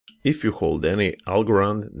If you hold any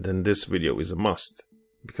Algorand, then this video is a must,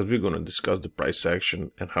 because we're going to discuss the price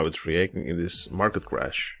action and how it's reacting in this market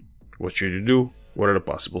crash. What should you do? What are the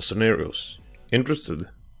possible scenarios? Interested?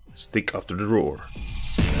 Stick after the roar.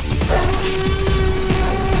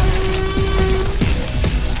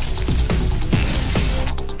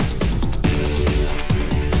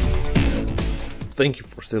 Thank you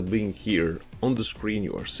for still being here. On the screen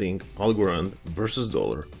you are seeing Algorand versus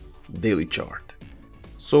dollar daily chart.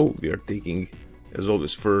 So we are taking, as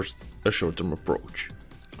always, first a short-term approach.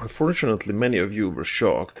 Unfortunately, many of you were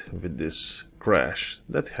shocked with this crash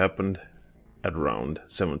that happened at around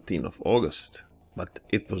 17th of August, but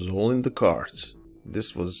it was all in the cards.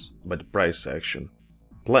 This was by the price action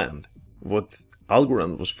planned. What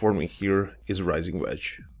Algorand was forming here is rising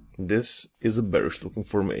wedge. This is a bearish looking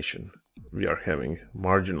formation. We are having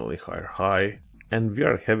marginally higher high and we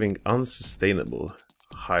are having unsustainable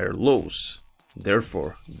higher lows.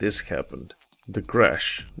 Therefore, this happened. The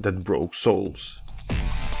crash that broke souls.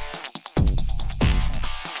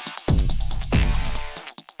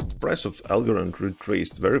 Price of Algorand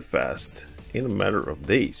retraced very fast in a matter of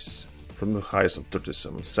days, from the highs of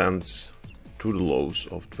 37 cents to the lows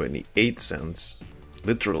of 28 cents,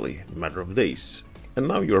 literally a matter of days. And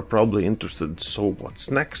now you're probably interested, so what's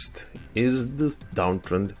next? Is the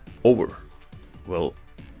downtrend over? Well,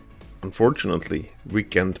 unfortunately, we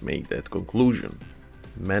can't make that conclusion.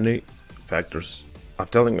 Many factors are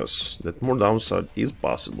telling us that more downside is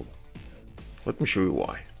possible. Let me show you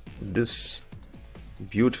why. This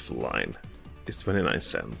beautiful line is 29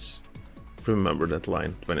 cents. Remember that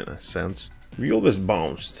line, 29 cents? We always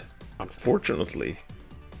bounced. Unfortunately,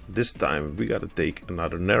 this time we gotta take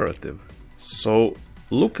another narrative. So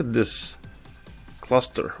look at this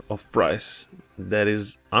cluster of price that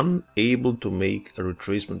is unable to make a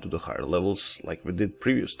retracement to the higher levels like we did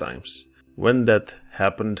previous times. When that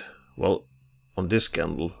happened, well, on this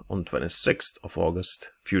candle on 26th of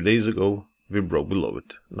August, a few days ago, we broke below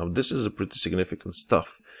it. Now this is a pretty significant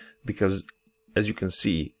stuff, because as you can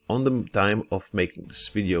see, on the time of making this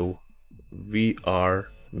video, we are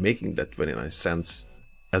making that 29 cents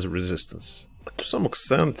as a resistance. But to some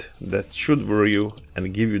extent, that should worry you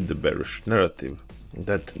and give you the bearish narrative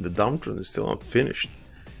that the downtrend is still not finished.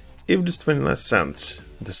 If this 29 cents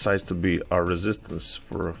decides to be our resistance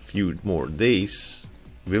for a few more days,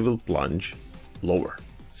 we will plunge lower.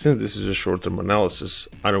 Since this is a short-term analysis,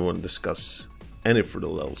 I don't want to discuss any further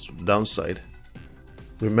levels to the downside.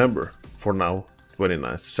 Remember, for now,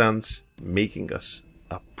 29 cents making us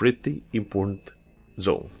a pretty important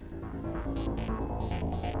zone.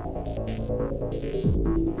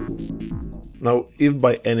 Now, if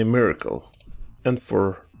by any miracle, and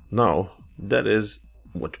for now that is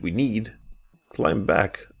what we need, climb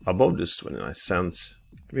back above this 29 cents,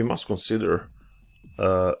 we must consider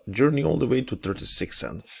a journey all the way to 36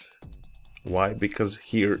 cents. Why? Because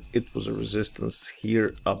here it was a resistance,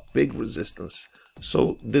 here a big resistance.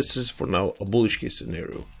 So this is for now a bullish case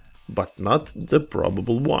scenario, but not the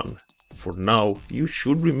probable one. For now you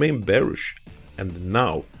should remain bearish, and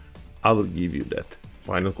now I will give you that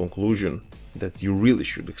final conclusion that you really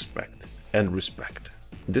should expect and respect.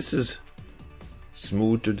 This is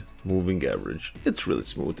smoothed moving average. It's really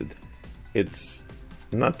smoothed. It's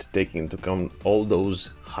not taking into account all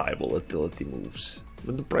those high volatility moves.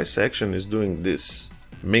 But the price action is doing this,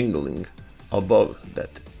 mingling above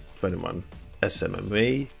that 21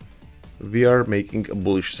 SMA. We are making a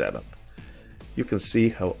bullish setup. You can see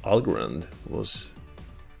how Algorand was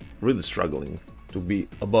really struggling to be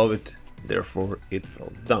above it, therefore it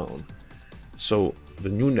fell down. So the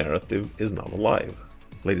new narrative is now alive.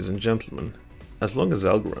 Ladies and gentlemen, as long as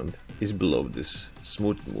Algorand is below this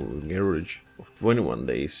smooth moving average of 21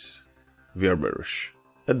 days, we are bearish.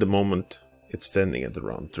 At the moment, it's standing at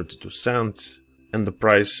around 32 cents, and the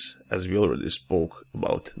price, as we already spoke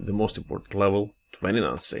about the most important level,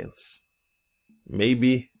 29 cents.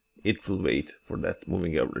 Maybe it will wait for that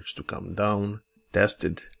moving average to come down, test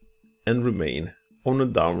it, and remain on a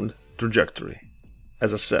downward trajectory.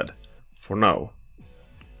 As I said, for now,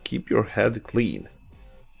 keep your head clean.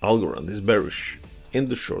 Algorand is bearish. In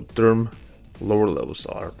the short term, lower levels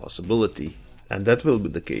are a possibility, and that will be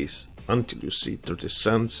the case until you see 30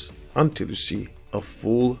 cents, until you see a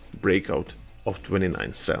full breakout of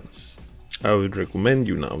 29 cents. I would recommend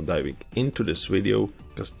you now diving into this video,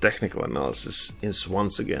 because technical analysis is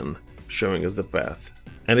once again showing us the path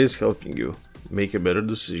and is helping you make a better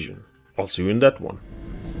decision. I'll see you in that one.